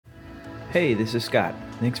Hey, this is Scott.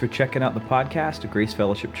 Thanks for checking out the podcast of Grace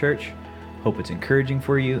Fellowship Church. Hope it's encouraging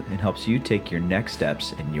for you and helps you take your next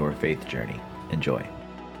steps in your faith journey. Enjoy.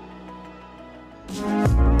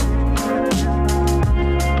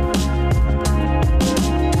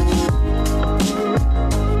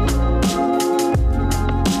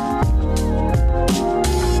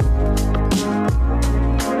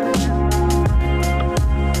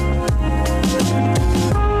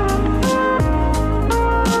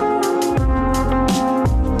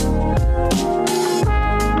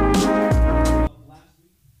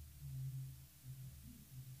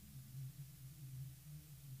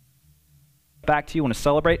 Back to you. Want to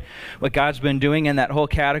celebrate what God's been doing in that whole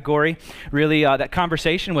category. Really, that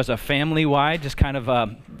conversation was a family-wide, just kind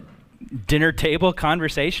of dinner table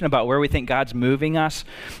conversation about where we think God's moving us.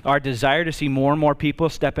 Our desire to see more and more people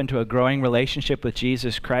step into a growing relationship with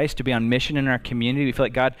Jesus Christ, to be on mission in our community. We feel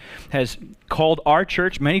like God has called our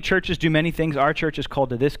church. Many churches do many things. Our church is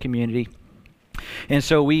called to this community. And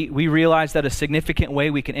so we realize that a significant way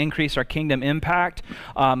we can increase our kingdom impact,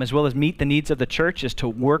 as well as meet the needs of the church, is to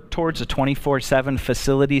work towards a 24/7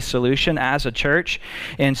 facility solution as a church.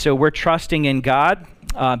 And so we're trusting in God.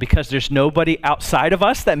 Because there's nobody outside of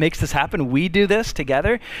us that makes this happen. We do this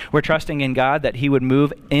together. We're trusting in God that he would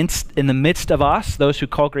move in the midst of us, those who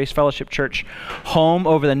call Grace Fellowship Church home,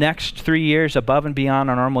 over the next 3 years, above and beyond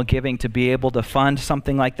our normal giving, to be able to fund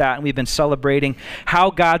something like that. And we've been celebrating how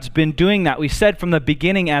God's been doing that. We said from the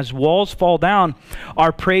beginning, as walls fall down,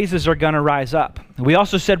 our praises are going to rise up. We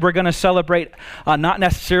also said we're going to celebrate not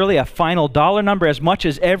necessarily a final dollar number, as much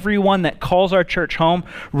as everyone that calls our church home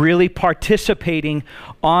really participating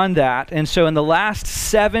on that. And so in the last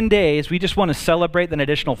 7 days, we just want to celebrate that an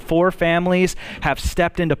additional 4 families have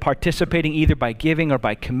stepped into participating, either by giving or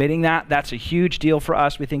by committing that. That's a huge deal for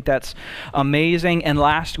us. We think that's amazing. And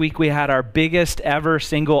last week we had our biggest ever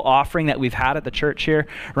single offering that we've had at the church here.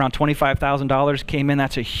 Around $25,000 came in.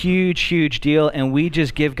 That's a huge, huge deal. And we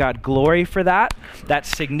just give God glory for that. That's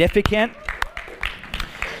significant.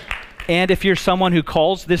 And if you're someone who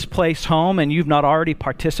calls this place home and you've not already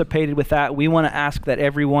participated with that, we want to ask that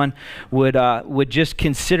everyone would just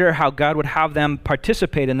consider how God would have them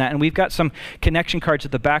participate in that. And we've got some connection cards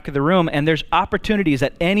at the back of the room, and there's opportunities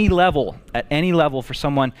at any level for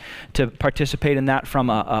someone to participate in that, from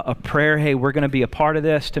a prayer, hey, we're going to be a part of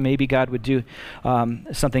this, to maybe God would do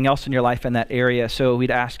something else in your life in that area. So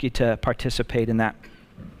we'd ask you to participate in that.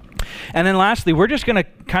 And then lastly, we're just going to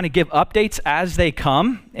kind of give updates as they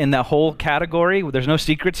come in the whole category. There's no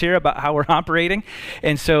secrets here about how we're operating.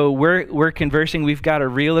 And so we're conversing. We've got a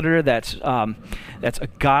realtor that's a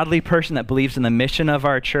godly person that believes in the mission of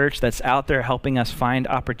our church, that's out there helping us find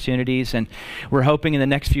opportunities. And we're hoping in the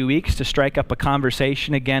next few weeks to strike up a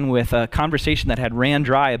conversation again with a conversation that had ran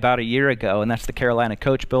dry about a year ago, and that's the Carolina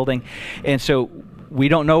Coach Building. And so we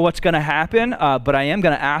don't know what's going to happen, but I am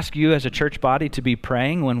going to ask you as a church body to be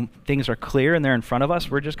praying when things are clear and they're in front of us.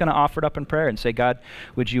 We're just going to offer it up in prayer and say, God,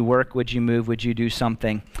 would you work? Would you move? Would you do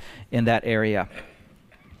something in that area?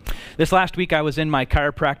 This last week, I was in my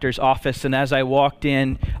chiropractor's office, and as I walked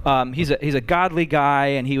in, he's a godly guy,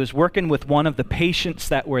 and he was working with one of the patients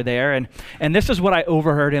that were there, and this is what I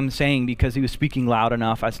overheard him saying, because he was speaking loud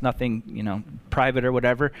enough. It's nothing, private or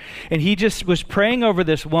whatever. And he just was praying over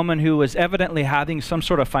this woman who was evidently having some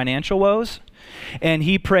sort of financial woes, and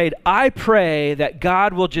he prayed, I pray that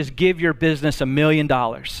God will just give your business $1 million.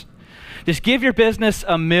 Just give your business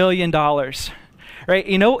 $1 million. Right,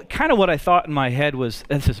 kind of what I thought in my head was,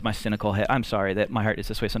 this is my cynical head, I'm sorry that my heart is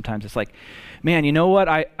this way sometimes. It's like, man, you know what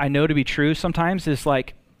I know to be true sometimes is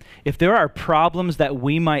like, if there are problems that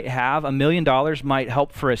we might have, $1 million might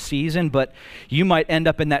help for a season, but you might end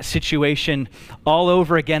up in that situation all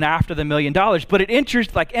over again after the $1 million. But it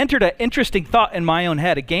entered an interesting thought in my own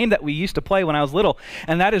head, a game that we used to play when I was little,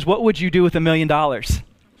 and that is, what would you do with $1 million?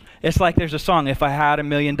 It's like there's a song, if I had $1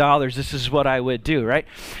 million, this is what I would do, right?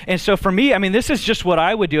 And so for me, this is just what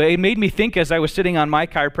I would do. It made me think as I was sitting on my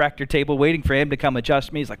chiropractor table waiting for him to come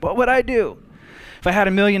adjust me. He's like, what would I do if I had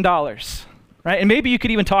 $1 million? Right? And maybe you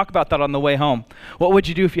could even talk about that on the way home. What would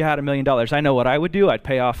you do if you had $1 million? I know what I would do. I'd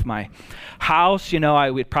pay off my house.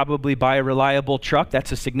 I would probably buy a reliable truck.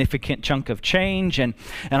 That's a significant chunk of change. And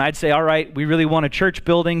I'd say, all right, we really want a church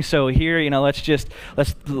building. So here,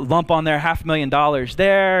 let's lump on there $500,000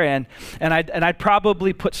 there. And I'd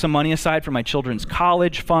probably put some money aside for my children's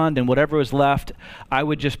college fund, and whatever was left, I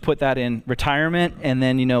would just put that in retirement. And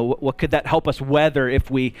then, what could that help us weather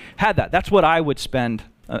if we had that? That's what I would spend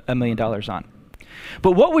 $1 million on.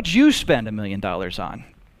 But what would you spend $1 million on?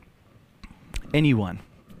 Anyone?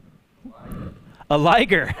 A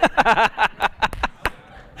Liger.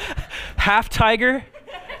 Half tiger,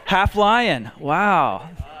 Half lion. Wow.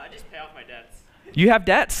 I just pay off my debts. You have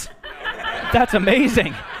debts? That's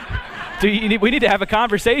amazing. So we need to have a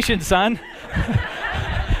conversation, son.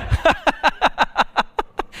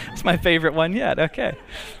 It's my favorite one yet. Okay.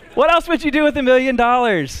 What else would you do with $1 million? Lord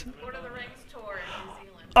of the Rings tour in New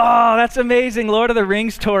Zealand. Oh, that's amazing. Lord of the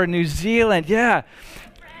Rings tour in New Zealand. Yeah.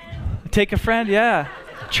 Take a friend. Yeah.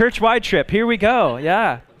 Church-wide trip. Here we go.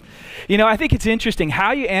 Yeah. You know, I think it's interesting.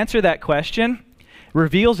 How you answer that question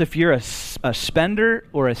reveals if you're a spender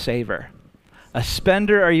or a saver. A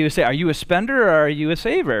spender, are you a spender or are you a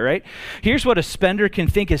saver, right? Here's what a spender can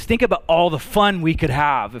think is, think about all the fun we could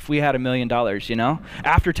have if we had $1 million, you know?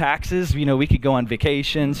 After taxes, you know, we could go on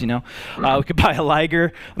vacations, you know? We could buy a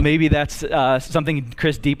Liger. Maybe that's something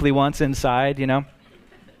Chris deeply wants inside, you know?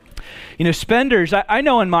 You know, spenders, I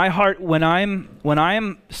know in my heart when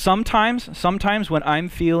I'm sometimes when I'm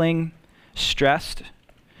feeling stressed,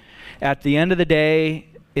 at the end of the day,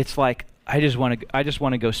 it's like, I just want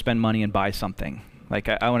to go spend money and buy something. Like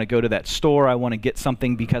I want to go to that store. I want to get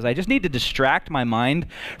something because I just need to distract my mind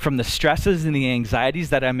from the stresses and the anxieties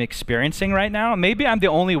that I'm experiencing right now. Maybe I'm the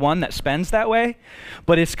only one that spends that way,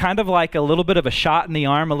 but it's kind of like a little bit of a shot in the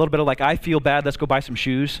arm, a little bit of like, I feel bad, let's go buy some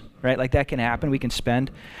shoes, right? Like that can happen. We can spend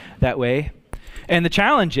that way. And the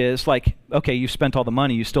challenge is like, okay, you've spent all the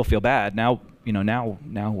money, you still feel bad. Now, you know,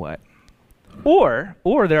 now what? Or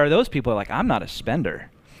there are those people who are like, I'm not a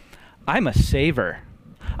spender. I'm a saver.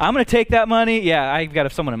 I'm going to take that money. Yeah, I've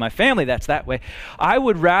got someone in my family that's that way. I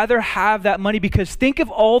would rather have that money because think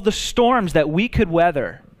of all the storms that we could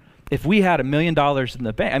weather if we had $1 million in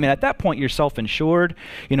the bank. I mean, at that point, you're self-insured.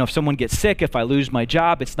 You know, if someone gets sick, if I lose my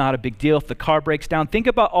job, it's not a big deal. If the car breaks down, think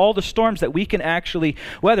about all the storms that we can actually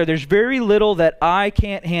weather. There's very little that I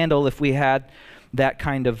can't handle if we had that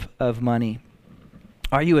kind of money.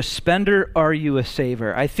 Are you a spender? Are you a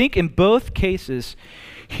saver? I think in both cases,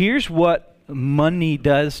 here's what money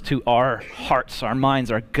does to our hearts, our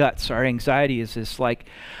minds, our guts, our anxiety is this like,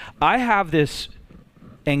 I have this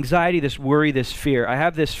anxiety, this worry, this fear. I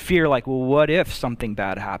have this fear like, well, what if something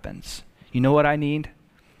bad happens? You know what I need?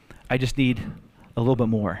 I just need a little bit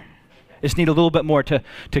more. I just need a little bit more to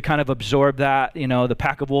kind of absorb that. You know, the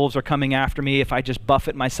pack of wolves are coming after me. If I just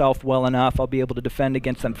buffet myself well enough, I'll be able to defend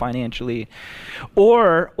against them financially.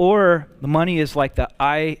 Or the money is like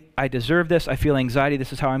I deserve this. I feel anxiety.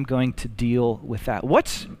 This is how I'm going to deal with that.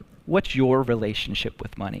 What's your relationship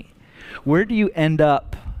with money? Where do you end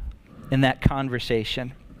up in that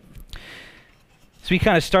conversation? So we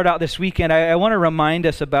kind of start out this weekend. I want to remind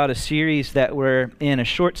us about a series that we're in, a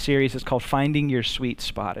short series. It's called Finding Your Sweet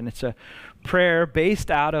Spot. And it's a prayer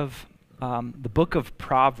based out of the book of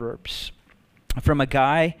Proverbs from a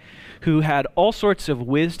guy who had all sorts of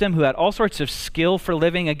wisdom, who had all sorts of skill for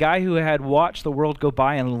living, a guy who had watched the world go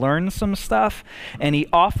by and learned some stuff. And he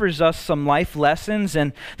offers us some life lessons,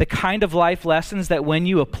 and the kind of life lessons that when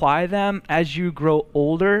you apply them as you grow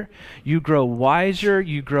older, you grow wiser,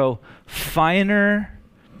 you grow finer,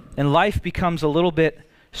 and life becomes a little bit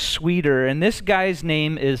sweeter. And this guy's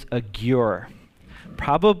name is Agur.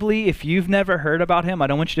 Probably, if you've never heard about him, I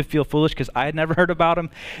don't want you to feel foolish because I had never heard about him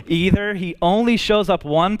either. He only shows up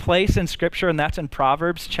one place in Scripture, and that's in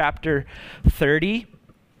Proverbs chapter 30.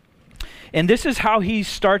 And this is how he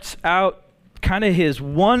starts out, kind of his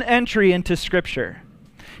one entry into Scripture.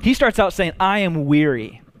 He starts out saying, I am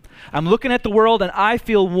weary. I'm looking at the world and I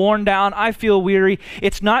feel worn down. I feel weary.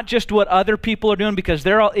 It's not just what other people are doing because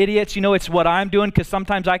they're all idiots. You know, it's what I'm doing because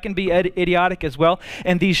sometimes I can be idiotic as well.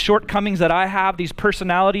 And these shortcomings that I have, these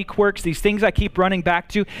personality quirks, these things I keep running back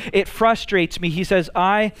to, it frustrates me. He says,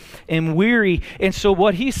 I am weary. And so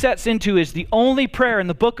what he sets into is the only prayer in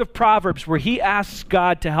the book of Proverbs where he asks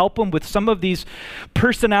God to help him with some of these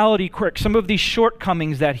personality quirks, some of these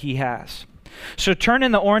shortcomings that he has. So turn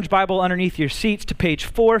in the orange Bible underneath your seats to page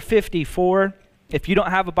 454. If you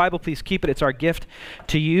don't have a Bible, please keep it. It's our gift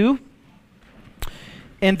to you.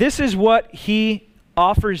 And this is what he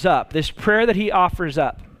offers up, this prayer that he offers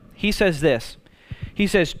up. He says this. He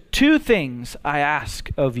says, 2 things I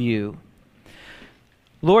ask of you.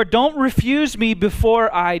 Lord, don't refuse me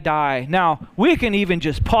before I die. Now, we can even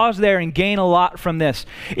just pause there and gain a lot from this.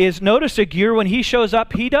 Notice Agur, when he shows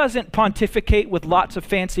up, he doesn't pontificate with lots of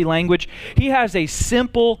fancy language. He has a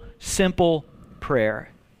simple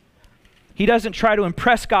prayer. He doesn't try to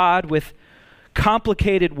impress God with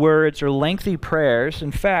complicated words or lengthy prayers.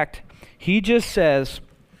 In fact, he just says,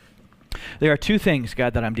 there are 2 things,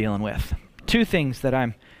 God, that I'm dealing with. 2 things that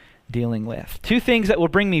I'm dealing with. Two things that will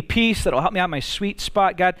bring me peace, that will help me out in my sweet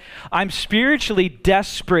spot. God, I'm spiritually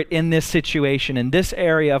desperate in this situation, in this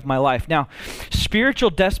area of my life. Now, spiritual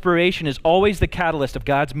desperation is always the catalyst of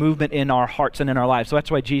God's movement in our hearts and in our lives. So that's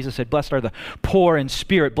why Jesus said, blessed are the poor in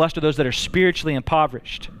spirit. Blessed are those that are spiritually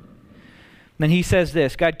impoverished. And then he says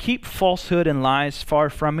this, God, keep falsehood and lies far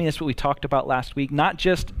from me. That's what we talked about last week. Not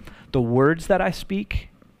just the words that I speak,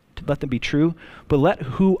 to let them be true, but let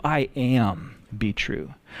who I am be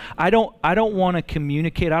true. I don't want to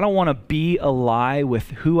communicate. I don't want to be a lie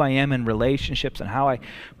with who I am in relationships and how I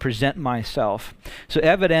present myself. So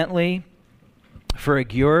evidently, for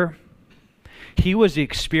Agur, he was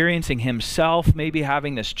experiencing himself maybe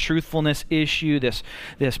having this truthfulness issue, this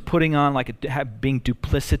putting on being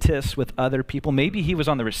duplicitous with other people. Maybe he was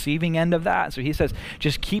on the receiving end of that. So he says,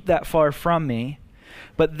 just keep that far from me.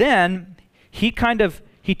 But then he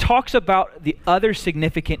talks about the other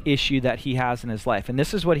significant issue that he has in his life. And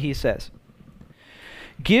this is what he says.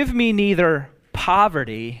 Give me neither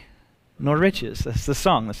poverty nor riches. That's the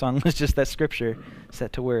song. The song was just that scripture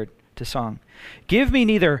set to word, to song. Give me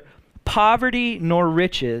neither poverty nor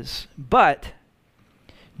riches, but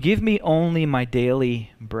give me only my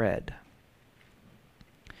daily bread.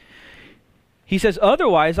 He says,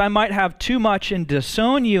 otherwise I might have too much and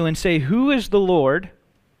disown you and say, who is the Lord?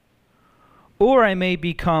 Or I may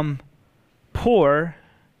become poor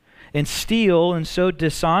and steal and so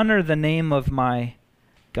dishonor the name of my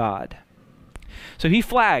God. So he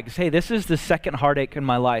flags, hey, this is the second heartache in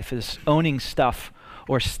my life, is owning stuff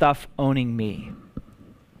or stuff owning me.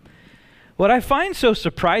 What I find so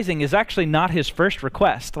surprising is actually not his first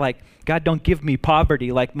request. Like, God, don't give me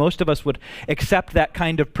poverty. Like most of us would accept that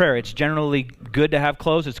kind of prayer. It's generally good to have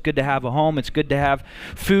clothes. It's good to have a home. It's good to have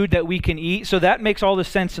food that we can eat. So that makes all the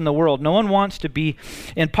sense in the world. No one wants to be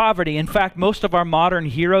in poverty. In fact, most of our modern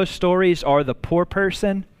hero stories are the poor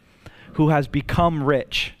person who has become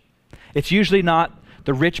rich. It's usually not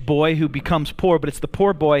the rich boy who becomes poor, but it's the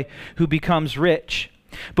poor boy who becomes rich.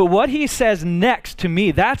 But what he says next, to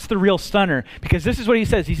me, that's the real stunner, because this is what he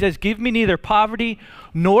says. He says, give me neither poverty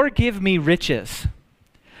nor give me riches.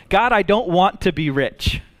 God, I don't want to be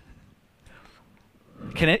rich.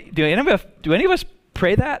 Do any of us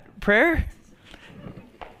pray that prayer?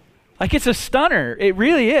 Like, it's a stunner. It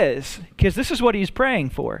really is, because this is what he's praying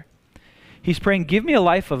for. He's praying, give me a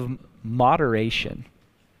life of moderation.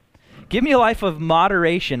 Give me a life of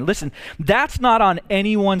moderation. Listen, that's not on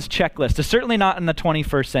anyone's checklist. It's certainly not in the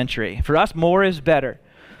 21st century. For us, more is better.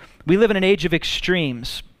 We live in an age of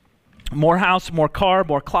extremes. More house, more car,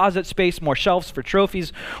 more closet space, more shelves for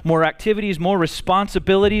trophies, more activities, more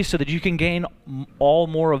responsibilities so that you can gain all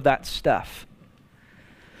more of that stuff.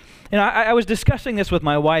 And I was discussing this with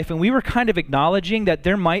my wife, and we were kind of acknowledging that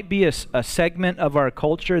there might be a segment of our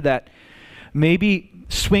culture that maybe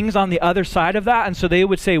swings on the other side of that. And so they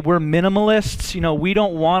would say, we're minimalists. We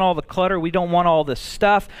don't want all the clutter. We don't want all the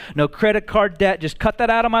stuff. No credit card debt. Just cut that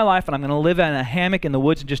out of my life, and I'm going to live in a hammock in the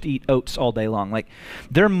woods and just eat oats all day long. Like,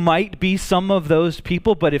 there might be some of those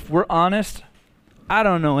people, but if we're honest, I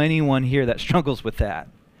don't know anyone here that struggles with that.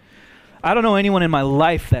 I don't know anyone in my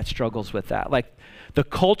life that struggles with that. Like, the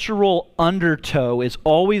cultural undertow is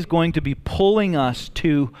always going to be pulling us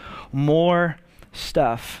to more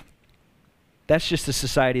stuff. That's just the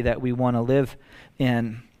society that we want to live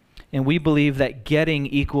in. And we believe that getting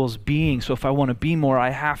equals being. So if I want to be more,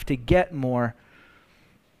 I have to get more.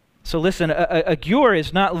 So listen, Agur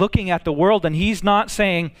is not looking at the world, and he's not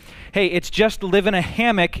saying, hey, it's just live in a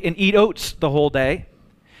hammock and eat oats the whole day.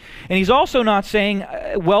 And he's also not saying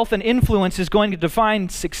wealth and influence is going to define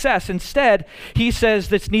success. Instead, he says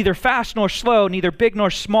that's neither fast nor slow, neither big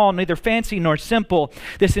nor small, neither fancy nor simple.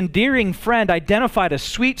 This endearing friend identified a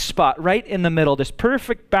sweet spot right in the middle, this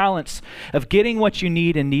perfect balance of getting what you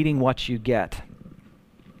need and needing what you get.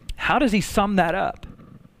 How does he sum that up?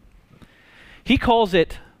 He calls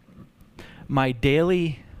it my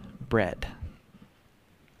daily bread.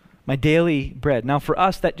 My daily bread. Now, for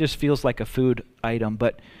us, that just feels like a food item,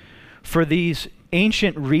 but for these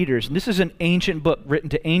ancient readers, and this is an ancient book written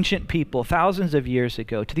to ancient people thousands of years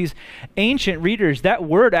ago, to these ancient readers, that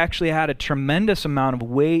word actually had a tremendous amount of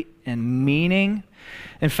weight and meaning.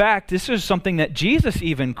 In fact, this is something that Jesus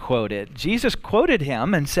even quoted. Jesus quoted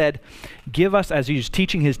him and said, give us, as he was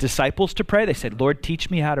teaching his disciples to pray, they said, Lord, teach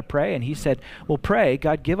me how to pray. And he said, well, pray,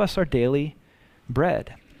 God, give us our daily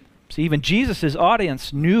bread. So even Jesus'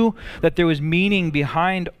 audience knew that there was meaning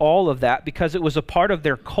behind all of that because it was a part of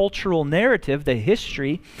their cultural narrative, the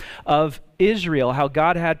history of Israel, how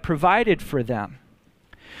God had provided for them.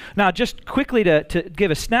 Now, just quickly to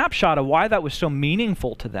give a snapshot of why that was so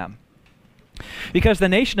meaningful to them. Because the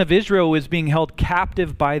nation of Israel was being held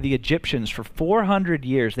captive by the Egyptians for 400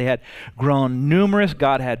 years. They had grown numerous.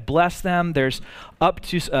 God had blessed them. There's up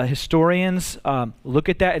to historians look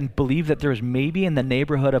at that and believe that there was maybe in the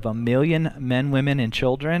neighborhood of 1 million men, women, and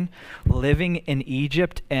children living in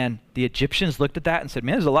Egypt. And the Egyptians looked at that and said,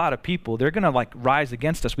 man, there's a lot of people. They're going to rise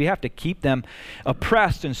against us. We have to keep them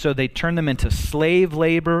oppressed. And so they turned them into slave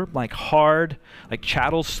labor, hard,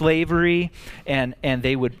 chattel slavery. And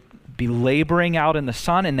they would be laboring out in the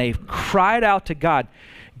sun, and they cried out to God,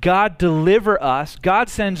 God, deliver us. God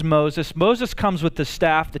sends Moses. Moses comes with the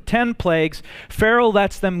staff, the 10 plagues. Pharaoh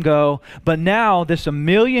lets them go. But now this 1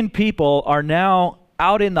 million people are now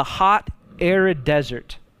out in the hot, arid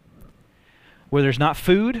desert where there's not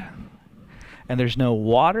food and there's no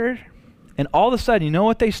water. And all of a sudden, you know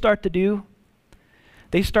what they start to do?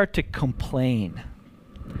 They start to complain.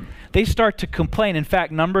 They start to complain. In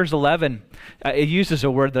fact, Numbers 11, it uses a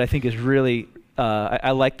word that I think is really,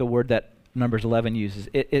 I like the word that Numbers 11 uses.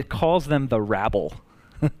 It calls them the rabble.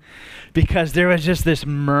 Because there was just this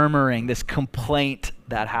murmuring, this complaint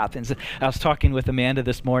that happens. I was talking with Amanda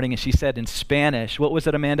this morning, and she said in Spanish, what was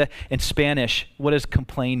it, Amanda? In Spanish, what does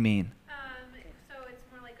complain mean? So it's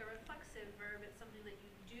more like a reflexive verb. It's something that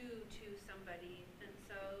you do to somebody. And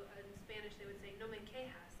so in Spanish, they would say, no me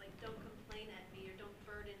quejas, don't complain at me or don't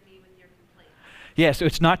burden me with your complaint. Yeah, so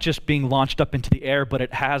it's not just being launched up into the air, but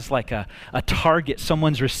it has a target.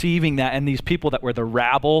 Someone's receiving that, and these people that were the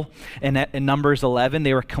rabble in Numbers 11,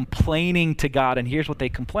 they were complaining to God, and here's what they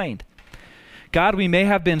complained. God, we may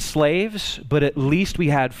have been slaves, but at least we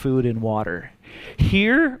had food and water.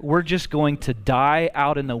 Here, we're just going to die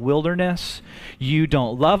out in the wilderness. You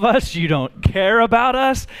don't love us. You don't care about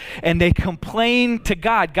us. And they complain to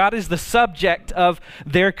God. God is the subject of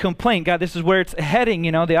their complaint. God, this is where it's heading,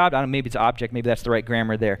 maybe it's object. Maybe that's the right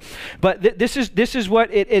grammar there. But this is what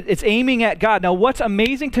it's aiming at God. Now, what's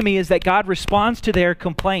amazing to me is that God responds to their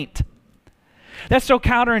complaint. That's so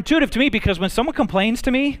counterintuitive to me, because when someone complains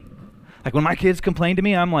to me, when my kids complain to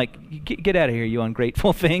me, I'm like, get out of here, you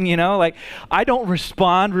ungrateful thing, I don't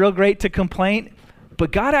respond real great to complaint,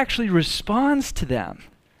 but God actually responds to them.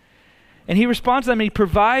 And he responds to them and he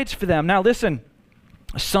provides for them. Now listen,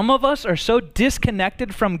 some of us are so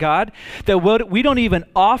disconnected from God that we don't even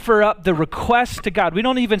offer up the request to God. We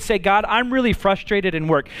don't even say, God, I'm really frustrated in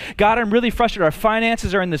work. God, I'm really frustrated. Our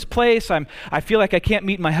finances are in this place. I feel like I can't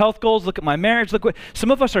meet my health goals. Look at my marriage.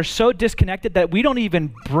 Some of us are so disconnected that we don't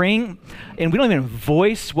even bring and we don't even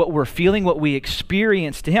voice what we're feeling, what we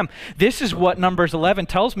experience to him. This is what Numbers 11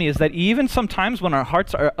 tells me, is that even sometimes when our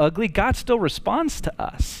hearts are ugly, God still responds to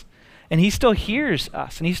us, and he still hears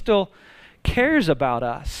us, and he still cares about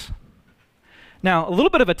us. Now, a little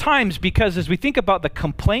bit of a times, because as we think about the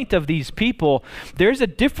complaint of these people, there's a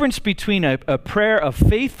difference between a prayer of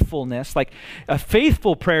faithfulness. Like a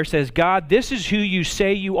faithful prayer says, God, this is who you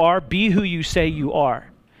say you are, be who you say you are.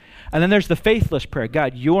 And then there's the faithless prayer.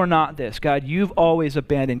 God, you're not this. God, you've always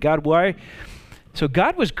abandoned. God, why? So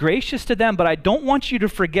God was gracious to them, but I don't want you to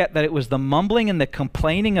forget that it was the mumbling and the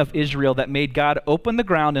complaining of Israel that made God open the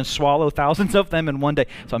ground and swallow thousands of them in one day.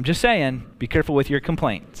 So I'm just saying, be careful with your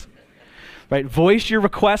complaints. Right? Voice your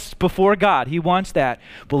requests before God. He wants that.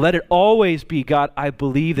 But let it always be, God, I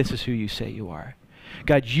believe this is who you say you are.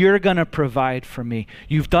 God, you're going to provide for me.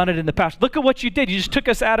 You've done it in the past. Look at what you did. You just took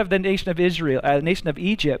us out of the nation of Israel, the nation of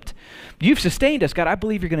Egypt. You've sustained us. God, I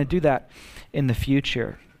believe you're going to do that in the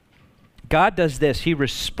future. God does this. He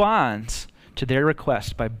responds to their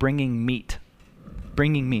request by bringing meat.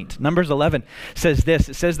 Bringing meat. Numbers 11 says this.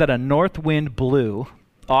 It says that a north wind blew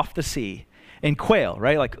off the sea, and quail,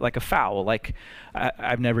 right? Like a fowl.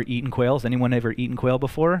 I've never eaten quail. Has anyone ever eaten quail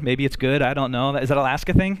before? Maybe it's good. I don't know. Is that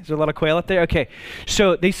Alaska thing? Is there a lot of quail up there? Okay.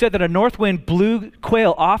 So they said that a north wind blew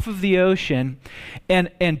quail off of the ocean,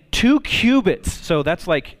 and 2 cubits. So that's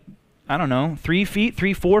 3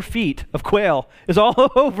 feet, 4 feet of quail is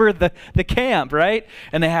all over the camp, right?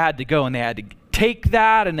 And they had to go and they had to take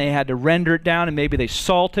that and they had to render it down, and maybe they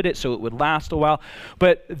salted it so it would last a while.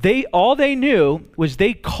 But all they knew was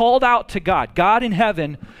they called out to God. God in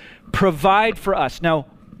heaven, provide for us. Now,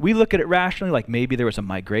 we look at it rationally, like maybe there was a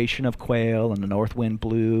migration of quail and the north wind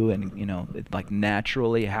blew and, it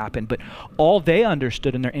naturally happened. But all they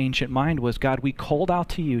understood in their ancient mind was, God, we called out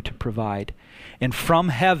to you to provide. And from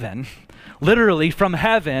heaven, literally from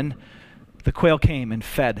heaven, the quail came and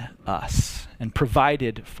fed us and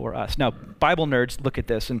provided for us. Now, Bible nerds look at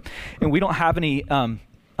this, and we don't have any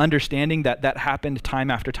understanding that happened time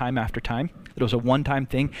after time after time. It was a one-time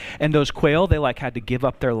thing. And those quail, they like had to give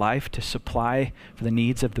up their life to supply for the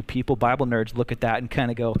needs of the people. Bible nerds look at that and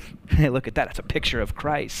kind of go, hey, look at that. It's a picture of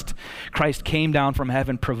Christ. Christ came down from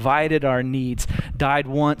heaven, provided our needs, died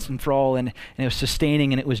once and for all, and it was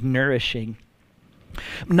sustaining and it was nourishing.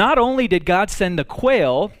 Not only did God send the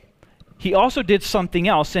quail, he also did something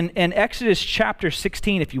else. In Exodus chapter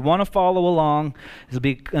 16, if you want to follow along, there'll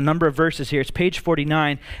be a number of verses here. It's page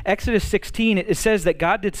 49. Exodus 16, it says that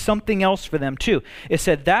God did something else for them too. It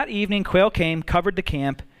said, that evening quail came, covered the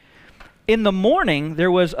camp. In the morning,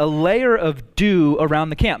 there was a layer of dew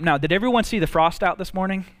around the camp. Now, did everyone see the frost out this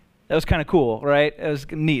morning? That was kind of cool, right? It was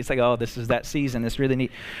neat. It's like, oh, this is that season. It's really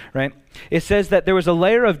neat, right? It says that there was a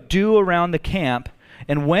layer of dew around the camp,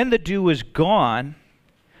 and when the dew was gone,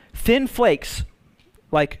 thin flakes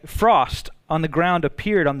like frost on the ground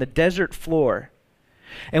appeared on the desert floor.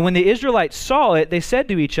 And when the Israelites saw it, they said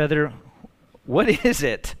to each other, what is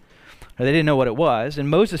it? Or they didn't know what it was. And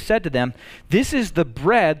Moses said to them, this is the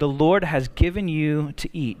bread the Lord has given you to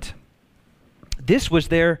eat. This was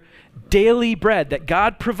their daily bread that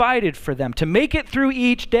God provided for them. To make it through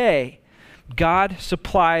each day, God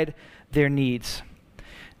supplied their needs.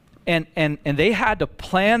 And they had to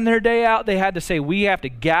plan their day out. They had to say, we have to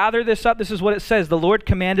gather this up. This is what it says. The Lord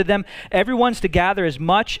commanded them, everyone's to gather as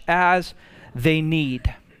much as they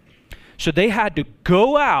need. So they had to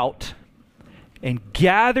go out and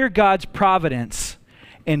gather God's providence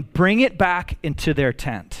and bring it back into their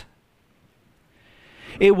tent.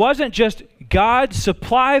 It wasn't just, God,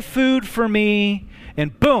 supply food for me,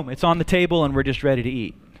 and boom, it's on the table and we're just ready to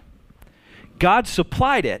eat. God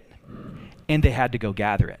supplied it, and they had to go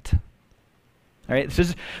gather it. All right,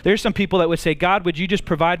 there's some people that would say, God, would you just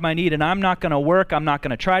provide my need, and I'm not going to work, I'm not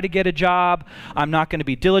going to try to get a job, I'm not going to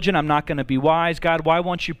be diligent, I'm not going to be wise. God, why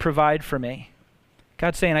won't you provide for me?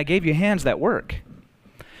 God's saying, I gave you hands that work.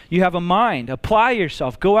 You have a mind, apply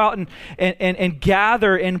yourself, go out and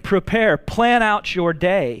gather and prepare, plan out your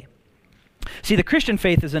day. See, the Christian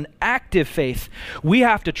faith is an active faith. We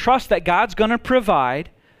have to trust that God's going to provide.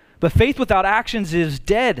 But faith without actions is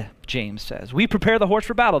dead, James says. We prepare the horse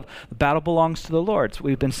for battle. The battle belongs to the Lord. It's what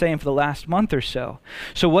we've been saying for the last month or so.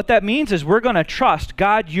 So what that means is we're going to trust,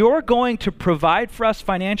 God, you're going to provide for us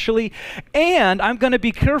financially, and I'm going to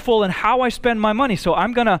be careful in how I spend my money. So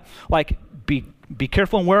I'm going to be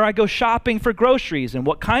careful in where I go shopping for groceries and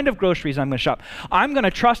what kind of groceries I'm going to shop. I'm going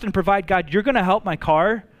to trust and provide, God, you're going to help my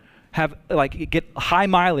car get high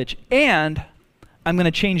mileage, and I'm going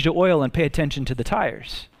to change the oil and pay attention to the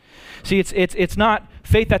tires. See, it's not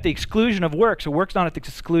faith at the exclusion of works, or works not at the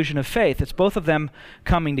exclusion of faith. It's both of them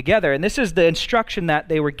coming together. And this is the instruction that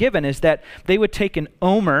they were given, is that they would take an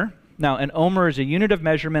omer. Now, an omer is a unit of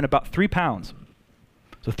measurement about 3 pounds.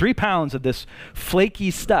 So 3 pounds of this flaky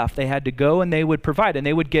stuff they had to go and they would provide. And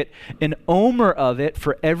they would get an omer of it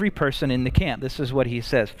for every person in the camp. This is what he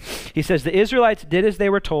says. He says, the Israelites did as they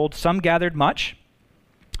were told. Some gathered much,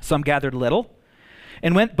 some gathered little.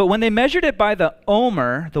 But when they measured it by the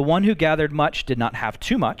omer, the one who gathered much did not have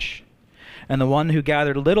too much, and the one who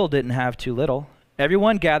gathered little didn't have too little.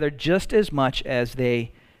 Everyone gathered just as much as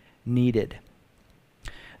they needed.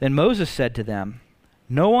 Then Moses said to them,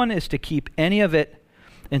 no one is to keep any of it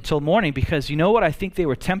until morning, because you know what I think they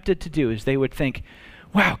were tempted to do is they would think,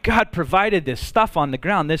 wow, God provided this stuff on the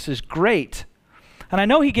ground. This is great. And I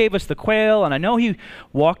know he gave us the quail, and I know he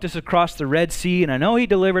walked us across the Red Sea, and I know he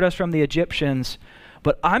delivered us from the Egyptians,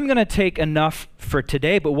 but I'm going to take enough for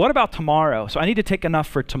today. But what about tomorrow? So I need to take enough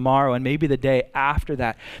for tomorrow and maybe the day after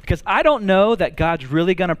that, because I don't know that God's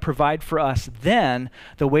really going to provide for us then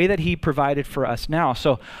the way that he provided for us now.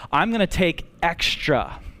 So I'm going to take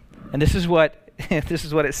extra. And this is what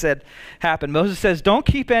it said happened. Moses says, don't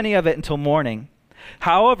keep any of it until morning.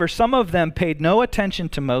 However, some of them paid no attention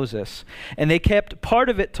to Moses, and they kept part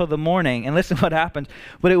of it till the morning. And listen what happened.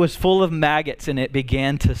 But it was full of maggots, and it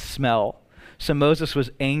began to smell. So Moses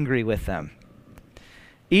was angry with them.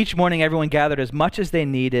 Each morning everyone gathered as much as they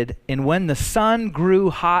needed, and when the sun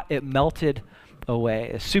grew hot, it melted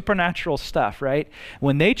away. It's supernatural stuff, right?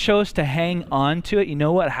 When they chose to hang on to it, you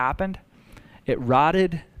know what happened? It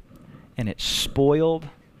rotted, and it spoiled,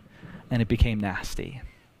 and it became nasty.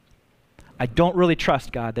 I don't really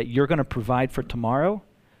trust, God, that you're going to provide for tomorrow,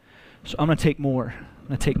 so I'm going to take more. I'm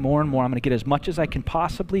going to take more and more. I'm going to get as much as I can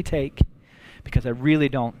possibly take, because I really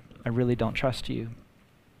don't trust you.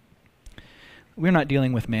 We're not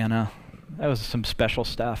dealing with manna. That was some special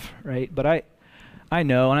stuff, right? But I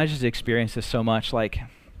know, and I just experienced this so much, like,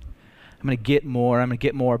 I'm going to get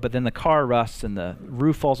more, but then the car rusts and the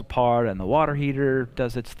roof falls apart and the water heater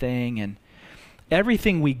does its thing, and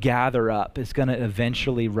everything we gather up is going to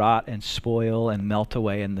eventually rot and spoil and melt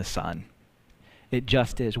away in the sun. It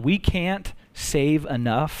just is. We can't save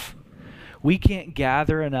enough. We can't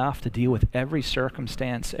gather enough to deal with every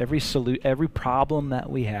circumstance, every problem that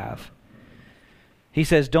we have. He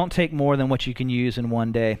says, don't take more than what you can use in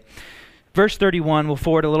one day. Verse 31, we'll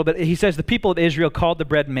forward a little bit. He says, the people of Israel called the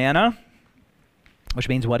bread manna, which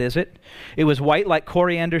means what is it? It was white like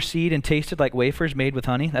coriander seed and tasted like wafers made with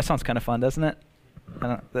honey. That sounds kind of fun, doesn't it?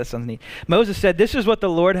 That sounds neat. Moses said, this is what the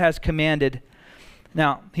Lord has commanded.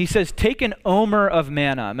 Now, he says, take an omer of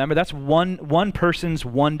manna. Remember, that's one person's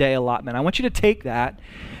one-day allotment. I want you to take that,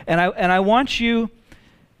 and I want you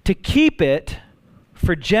to keep it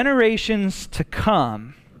for generations to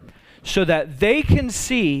come so that they can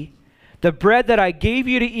see the bread that I gave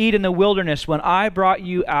you to eat in the wilderness when I brought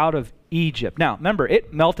you out of Egypt. Now, remember,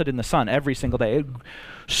 it melted in the sun every single day. It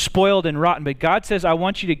spoiled and rotten. But God says, I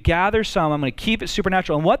want you to gather some. I'm going to keep it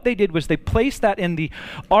supernatural. And what they did was they placed that in the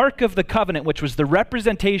Ark of the Covenant, which was the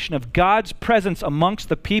representation of God's presence amongst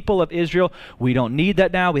the people of Israel. We don't need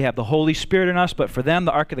that now. We have the Holy Spirit in us. But for them,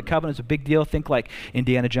 the Ark of the Covenant is a big deal. Think like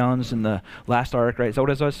Indiana Jones and the Last Ark, right? Is that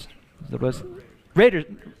what it was? Is that what it was?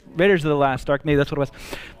 Raiders of the Last Ark. Maybe that's what it was.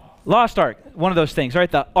 Lost Ark, one of those things,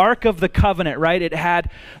 right? The Ark of the Covenant, right? It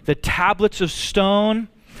had the tablets of stone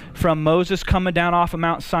from Moses coming down off of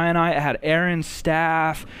Mount Sinai. It had Aaron's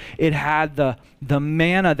staff. It had the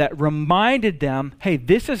manna that reminded them, hey,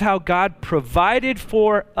 this is how God provided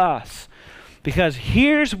for us. Because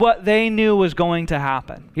here's what they knew was going to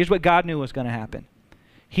happen. Here's what God knew was going to happen.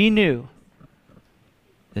 He knew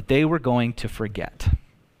that they were going to forget.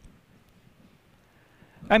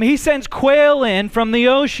 I mean, he sends quail in from the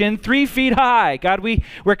ocean 3 feet high. God,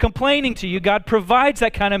 we're complaining to you. God provides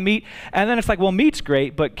that kind of meat. And then it's like, well, meat's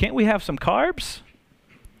great, but can't we have some carbs?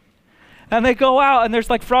 And they go out and there's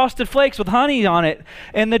like frosted flakes with honey on it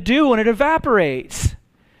and the dew and it evaporates.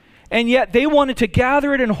 And yet they wanted to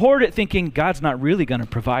gather it and hoard it thinking God's not really going to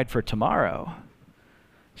provide for tomorrow.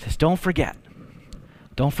 He says, don't forget.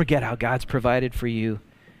 Don't forget how God's provided for you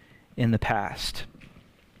in the past.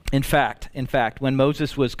 In fact, when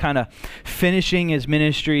Moses was kind of finishing his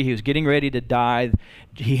ministry, he was getting ready to die,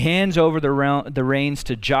 he hands over the reins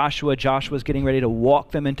to Joshua. Joshua's getting ready to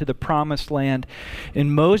walk them into the promised land.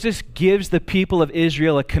 And Moses gives the people of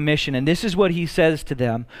Israel a commission. And this is what he says to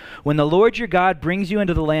them. When the Lord your God brings you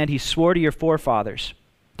into the land he swore to your forefathers,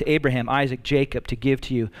 to Abraham, Isaac, Jacob, to give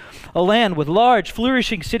to you, a land with large,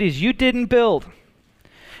 flourishing cities you didn't build,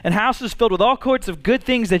 and houses filled with all sorts of good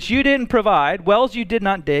things that you didn't provide, wells you did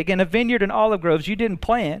not dig, and a vineyard and olive groves you didn't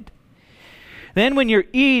plant. Then when you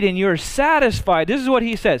eat and you're satisfied, this is what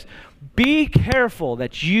he says, be careful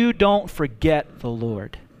that you don't forget the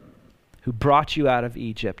Lord who brought you out of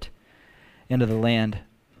Egypt into the land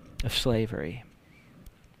of slavery.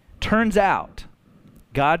 Turns out,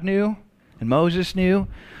 God knew and Moses knew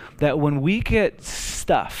that when we get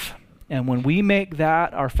stuff and when we make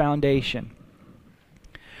that our foundation,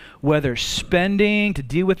 whether spending to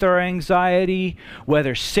deal with our anxiety,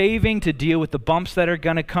 whether saving to deal with the bumps that are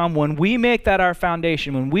going to come, when we make that our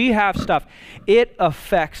foundation, when we have stuff, it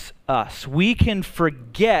affects us. We can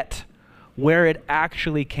forget where it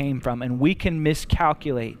actually came from, and we can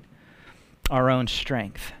miscalculate our own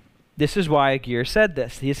strength. This is why Agur said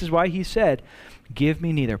this. This is why he said, give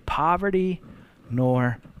me neither poverty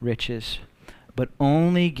nor riches, but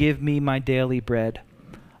only give me my daily bread.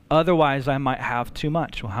 Otherwise, I might have too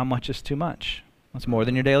much. Well, how much is too much? It's more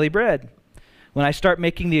than your daily bread. When I start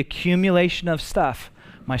making the accumulation of stuff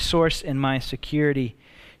my source and my security,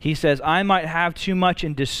 he says, I might have too much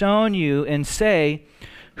and disown you and say,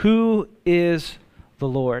 who is the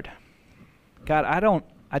Lord? God, I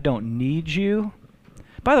don't need you.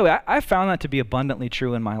 By the way, I found that to be abundantly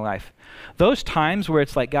true in my life. Those times where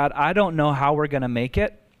it's like, God, I don't know how we're going to make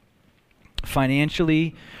it,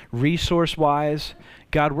 financially, resource-wise,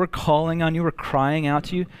 God, we're calling on you, we're crying out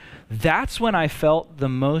to you. That's when I felt the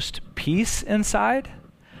most peace inside.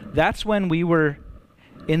 That's when we were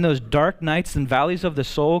in those dark nights and valleys of the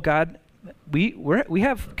soul. God, we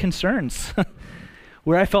have concerns.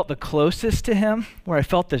 Where I felt the closest to him, where I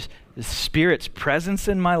felt the Spirit's presence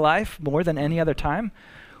in my life more than any other time,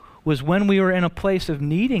 was when we were in a place of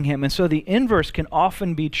needing him. And so the inverse can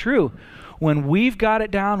often be true. When we've got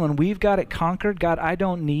it down, when we've got it conquered, God, I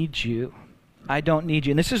don't need you. I don't need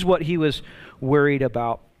you. And this is what he was worried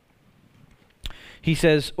about. He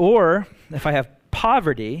says, or if I have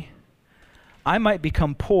poverty, I might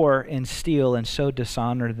become poor and steal and so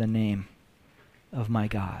dishonor the name of my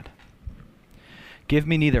God. Give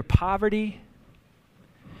me neither poverty,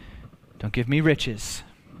 don't give me riches,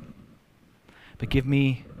 but give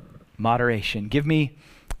me moderation. Give me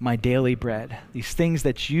my daily bread, these things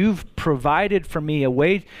that you've provided for me, a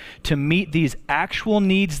way to meet these actual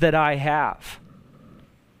needs that I have.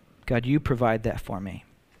 God, you provide that for me.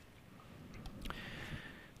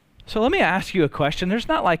 So let me ask you a question. There's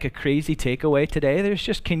not like a crazy takeaway today. There's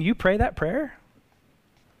just, can you pray that prayer?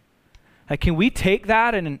 Like, can we take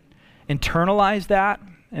that and internalize that?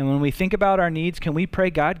 And when we think about our needs, can we pray,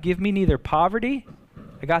 God, give me neither poverty.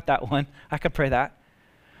 I got that one. I could pray that.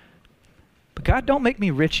 But God, don't make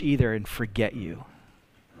me rich either and forget you.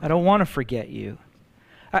 I don't want to forget you.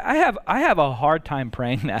 I have a hard time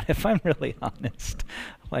praying that, if I'm really honest.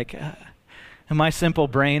 Like, in my simple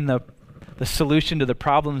brain, the solution to the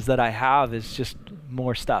problems that I have is just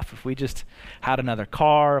more stuff. If we just had another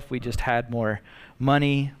car, if we just had more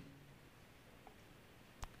money.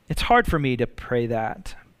 It's hard for me to pray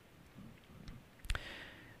that.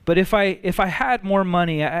 But if I had more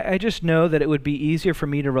money, I just know that it would be easier for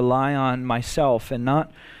me to rely on myself and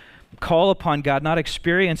not call upon God, not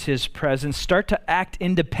experience his presence, start to act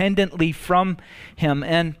independently from him.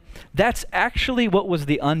 And that's actually what was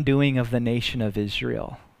the undoing of the nation of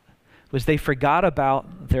Israel, was they forgot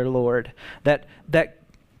about their Lord. That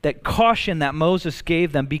caution that Moses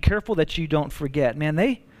gave them, be careful that you don't forget. Man,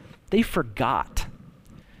 they forgot.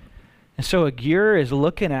 And so Agur is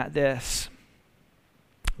looking at this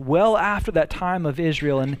well after that time of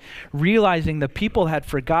Israel and realizing the people had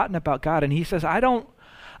forgotten about God. And he says, I don't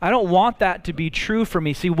want that to be true for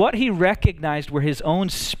me. See, what he recognized were his own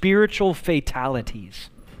spiritual fatalities.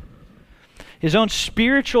 His own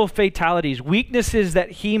spiritual fatalities, weaknesses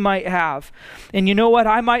that he might have. And you know what?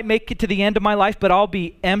 I might make it to the end of my life, but I'll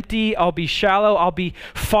be empty, I'll be shallow, I'll be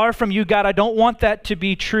far from you, God. I don't want that to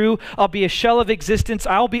be true. I'll be a shell of existence.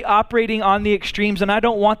 I'll be operating on the extremes, and I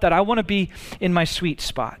don't want that. I want to be in my sweet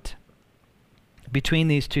spot between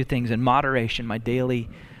these two things, in moderation, my daily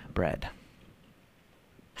bread.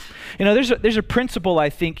 You know, there's a principle,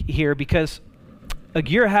 I think, here, because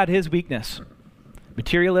Agur had his weakness,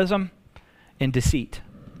 materialism and deceit.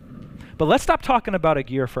 But let's stop talking about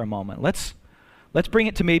Agur for a moment. Let's bring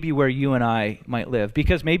it to maybe where you and I might live,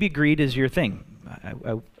 because maybe greed is your thing.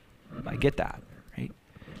 I get that, right?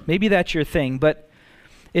 Maybe that's your thing, but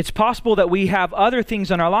it's possible that we have other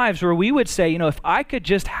things in our lives where we would say, you know, if I could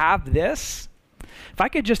just have this, if I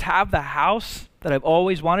could just have the house that I've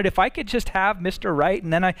always wanted, if I could just have Mr. Right,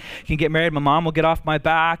 and then I can get married, my mom will get off my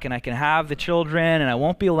back, and I can have the children, and I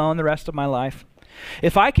won't be alone the rest of my life.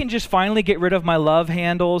 If I can just finally get rid of my love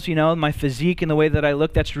handles, you know, my physique and the way that I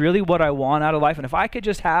look, that's really what I want out of life. And if I could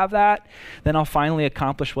just have that, then I'll finally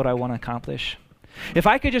accomplish what I want to accomplish. If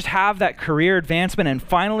I could just have that career advancement and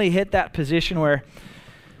finally hit that position where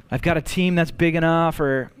I've got a team that's big enough,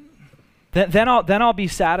 or then I'll be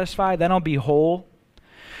satisfied, then I'll be whole.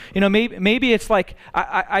 You know, maybe it's like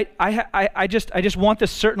I just want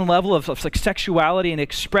this certain level of like sexuality and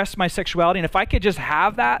express my sexuality, and if I could just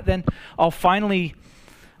have that, then I'll finally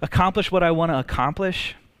accomplish what I want to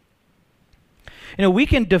accomplish. You know, we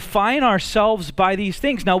can define ourselves by these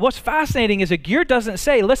things. Now, what's fascinating is Agur doesn't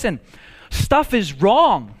say, listen, stuff is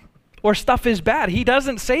wrong or stuff is bad. He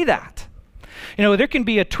doesn't say that. You know, there can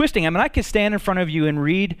be a twisting. I mean, I could stand in front of you and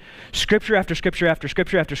read scripture after scripture after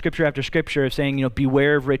scripture after scripture after scripture saying, you know,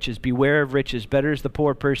 beware of riches, better is the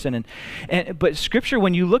poor person. But scripture,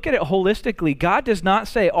 when you look at it holistically, God does not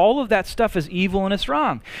say all of that stuff is evil and it's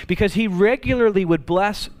wrong, because he regularly would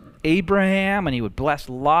bless Abraham, and he would bless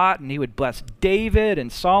Lot, and he would bless David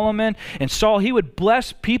and Solomon and Saul. He would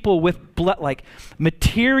bless people with like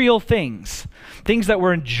material things that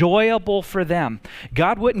were enjoyable for them.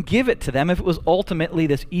 God wouldn't give it to them if it was ultimately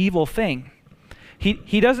this evil thing.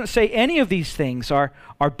 He doesn't say any of these things are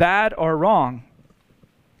bad or wrong.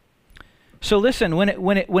 So listen,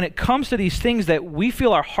 when it comes to these things that we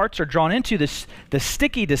feel our hearts are drawn into, the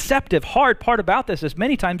sticky, deceptive, hard part about this is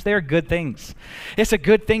many times they are good things. It's a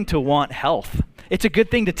good thing to want health. It's a good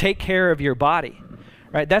thing to take care of your body,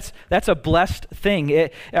 right? That's a blessed thing.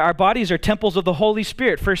 Our bodies are temples of the Holy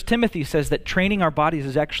Spirit. 1 Timothy says that training our bodies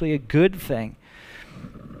is actually a good thing.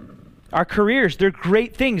 Our careers, they're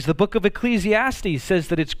great things. The book of Ecclesiastes says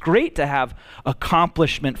that it's great to have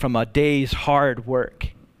accomplishment from a day's hard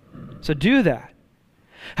work. So do that.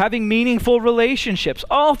 Having meaningful relationships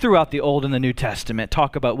all throughout the Old and the New Testament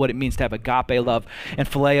talk about what it means to have agape love and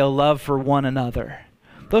phileo love for one another.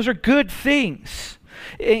 Those are good things.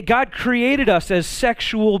 God created us as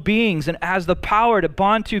sexual beings and has the power to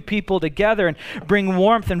bond two people together and bring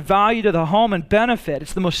warmth and value to the home and benefit.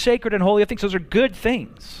 It's the most sacred and holy of things. Those are good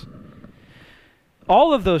things.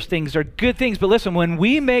 All of those things are good things, but listen, when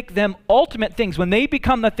we make them ultimate things, when they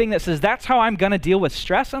become the thing that says, that's how I'm going to deal with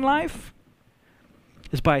stress in life,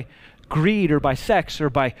 is by greed or by sex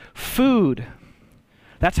or by food.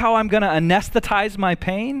 That's how I'm going to anesthetize my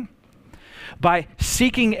pain? By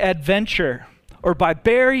seeking adventure or by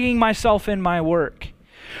burying myself in my work.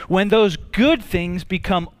 When those good things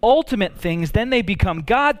become ultimate things, then they become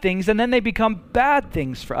God things, and then they become bad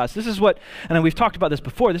things for us. This is what, and we've talked about this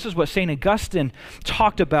before, this is what St. Augustine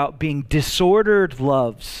talked about being disordered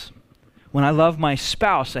loves. When I love my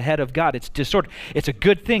spouse ahead of God, it's disordered. It's a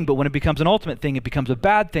good thing, but when it becomes an ultimate thing, it becomes a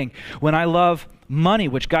bad thing. When I love money,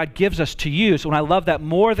 which God gives us to use, when I love that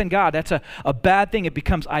more than God, that's a bad thing. It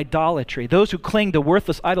becomes idolatry. Those who cling to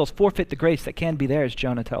worthless idols forfeit the grace that can be theirs,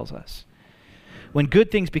 Jonah tells us. When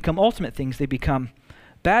good things become ultimate things, they become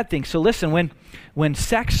bad things. So listen, when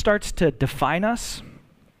sex starts to define us,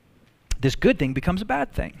 this good thing becomes a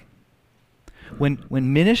bad thing. When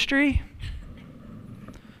ministry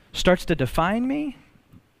starts to define me,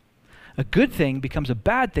 a good thing becomes a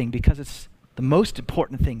bad thing because it's the most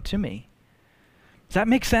important thing to me. Does that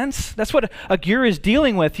make sense? That's what Agur is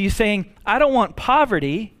dealing with. He's saying, I don't want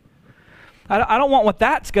poverty. I don't want what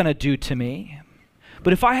that's going to do to me.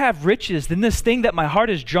 But if I have riches, then this thing that my heart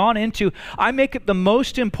is drawn into, I make it the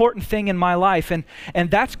most important thing in my life. And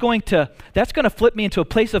that's going to flip me into a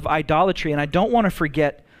place of idolatry. And I don't want to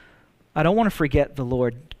forget the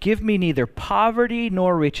Lord. Give me neither poverty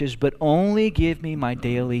nor riches, but only give me my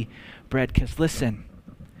daily bread. Because listen,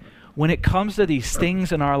 when it comes to these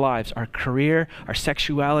things in our lives, our career, our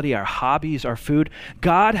sexuality, our hobbies, our food,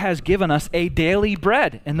 God has given us a daily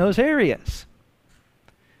bread in those areas.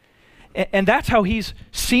 And that's how he's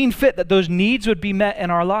seen fit that those needs would be met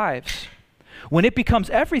in our lives. When it becomes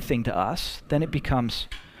everything to us, then it becomes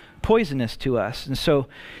poisonous to us. And so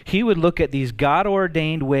he would look at these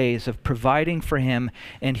God-ordained ways of providing for him,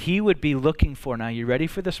 and he would be looking for, now you ready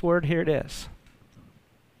for this word? Here it is.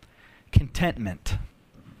 Contentment.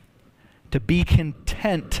 To be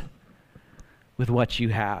content with what you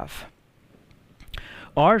have.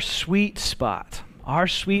 Our sweet spot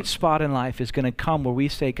in life is going to come where we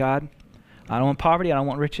say, God, I don't want poverty, I don't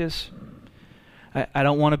want riches. I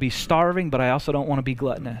don't want to be starving, but I also don't want to be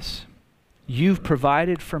gluttonous. You've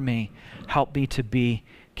provided for me. Help me to be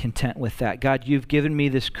content with that. God, you've given me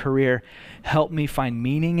this career. Help me find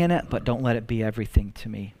meaning in it, but don't let it be everything to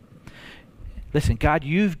me. Listen, God,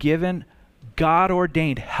 you've given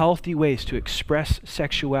God-ordained healthy ways to express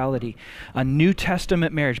sexuality, a New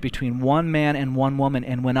Testament marriage between one man and one woman,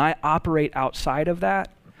 and when I operate outside of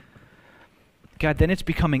that, God, then it's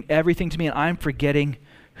becoming everything to me, and I'm forgetting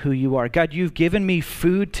who you are. God, you've given me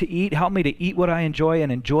food to eat. Help me to eat what I enjoy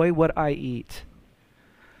and enjoy what I eat.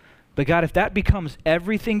 But God, if that becomes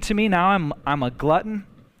everything to me, now I'm a glutton.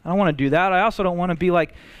 I don't want to do that. I also don't want to be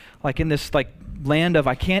like in this land of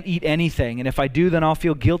I can't eat anything, and if I do, then I'll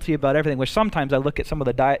feel guilty about everything, which sometimes I look at some of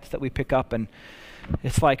the diets that we pick up, and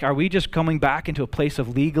it's like, are we just coming back into a place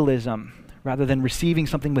of legalism rather than receiving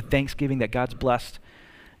something with thanksgiving that God's blessed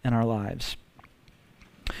in our lives?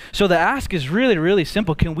 So the ask is really, really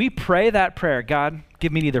simple. Can we pray that prayer? God,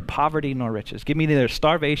 give me neither poverty nor riches. Give me neither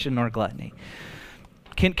starvation nor gluttony.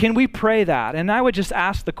 Can we pray that? And I would just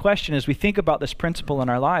ask the question as we think about this principle in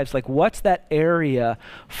our lives, like what's that area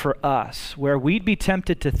for us where we'd be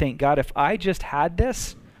tempted to think, God, if I just had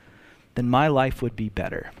this, then my life would be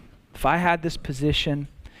better. If I had this position,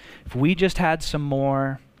 if we just had some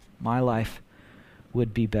more, my life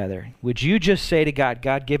would be better. Would you just say to God,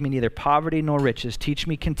 God, give me neither poverty nor riches. Teach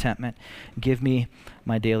me contentment. Give me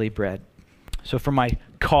my daily bread. So for my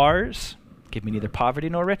cars, give me neither poverty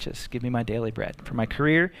nor riches. Give me my daily bread. For my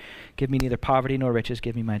career, give me neither poverty nor riches.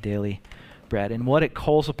 Give me my daily bread. And what it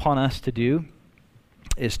calls upon us to do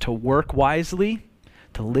is to work wisely,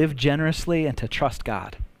 to live generously, and to trust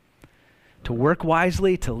God. To work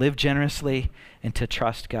wisely, to live generously, and to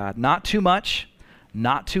trust God. Not too much,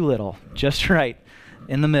 not too little, just right.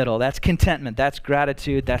 In the middle. That's contentment. That's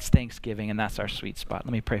gratitude. That's thanksgiving. And that's our sweet spot.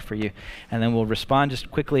 Let me pray for you. And then we'll respond just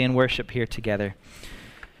quickly in worship here together.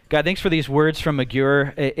 God, thanks for these words from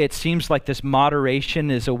Agur. It seems like this moderation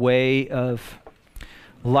is a way of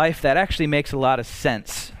life that actually makes a lot of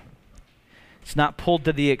sense. It's not pulled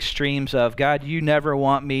to the extremes of, God, you never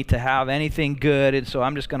want me to have anything good, and so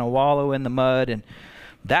I'm just going to wallow in the mud. And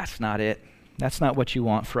that's not it. That's not what you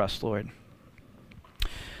want for us, Lord.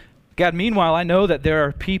 God, meanwhile, I know that there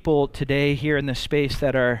are people today here in this space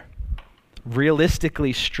that are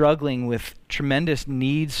realistically struggling with tremendous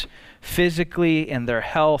needs physically and their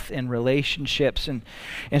health and relationships. And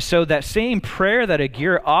so that same prayer that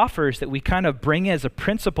Agur offers that we kind of bring as a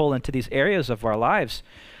principle into these areas of our lives,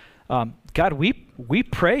 God, we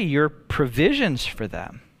pray your provisions for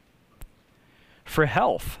them, for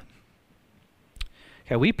health.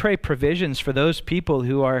 Okay, we pray provisions for those people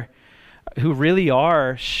who are who really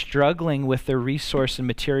are struggling with their resource and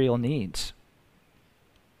material needs.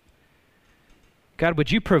 God,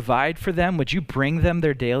 would you provide for them? Would you bring them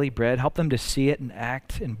their daily bread? Help them to see it and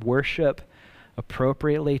act and worship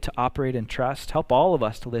appropriately, to operate in trust. Help all of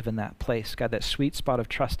us to live in that place, God, that sweet spot of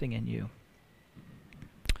trusting in you.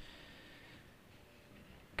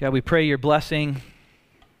 God, we pray your blessing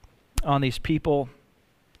on these people.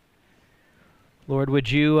 Lord,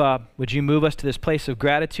 would you move us to this place of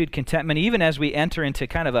gratitude, contentment, even as we enter into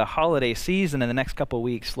kind of a holiday season in the next couple of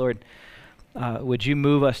weeks, Lord. Would you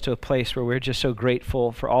move us to a place where we're just so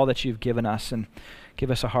grateful for all that you've given us, and give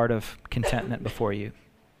us a heart of contentment before you.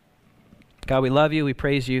 God, we love you. We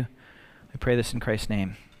praise you. We pray this in Christ's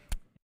name.